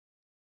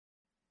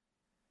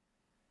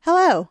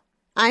Hello,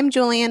 I'm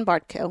Julianne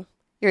Bartko,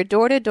 your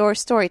door-to-door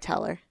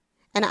storyteller,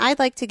 and I'd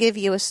like to give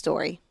you a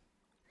story.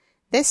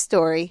 This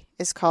story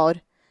is called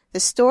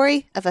The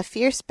Story of a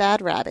Fierce Bad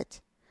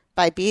Rabbit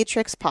by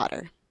Beatrix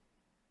Potter.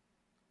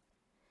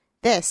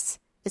 This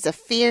is a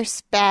fierce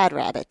bad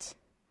rabbit.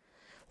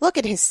 Look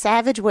at his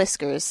savage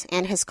whiskers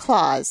and his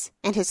claws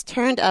and his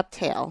turned-up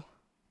tail.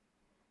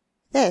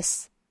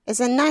 This is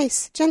a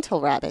nice,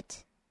 gentle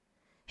rabbit.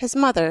 His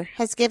mother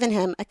has given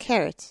him a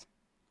carrot.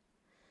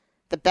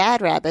 The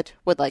bad rabbit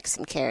would like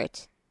some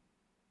carrot.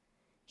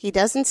 He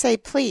doesn't say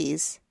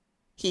please,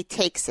 he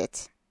takes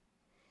it,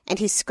 and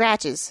he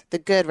scratches the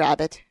good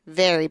rabbit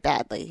very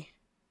badly.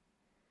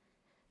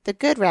 The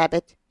good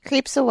rabbit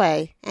creeps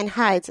away and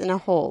hides in a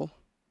hole.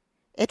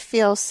 It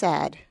feels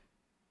sad.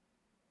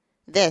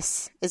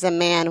 This is a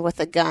man with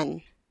a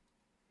gun.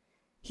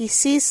 He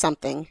sees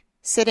something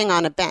sitting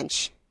on a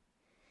bench.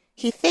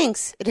 He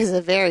thinks it is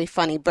a very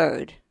funny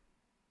bird.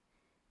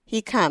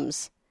 He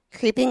comes,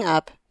 creeping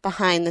up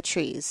behind the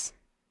trees.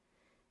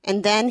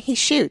 And then he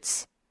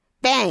shoots.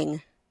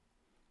 Bang!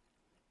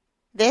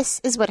 This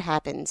is what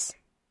happens.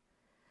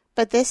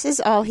 But this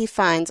is all he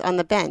finds on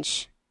the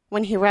bench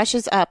when he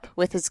rushes up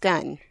with his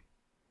gun.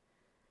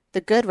 The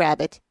good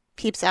rabbit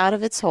peeps out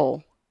of its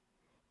hole,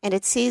 and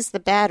it sees the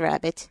bad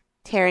rabbit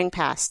tearing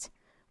past,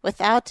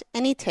 without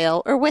any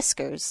tail or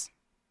whiskers.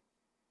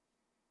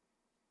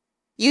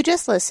 You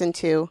just listened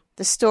to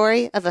The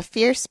Story of a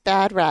Fierce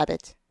Bad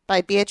Rabbit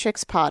by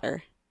Beatrix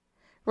Potter,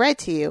 read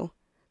to you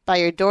by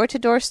your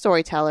door-to-door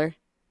storyteller,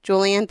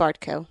 Julianne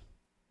Bartko.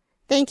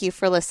 Thank you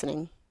for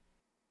listening.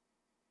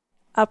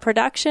 A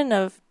production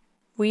of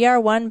We Are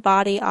One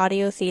Body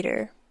Audio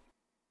Theater.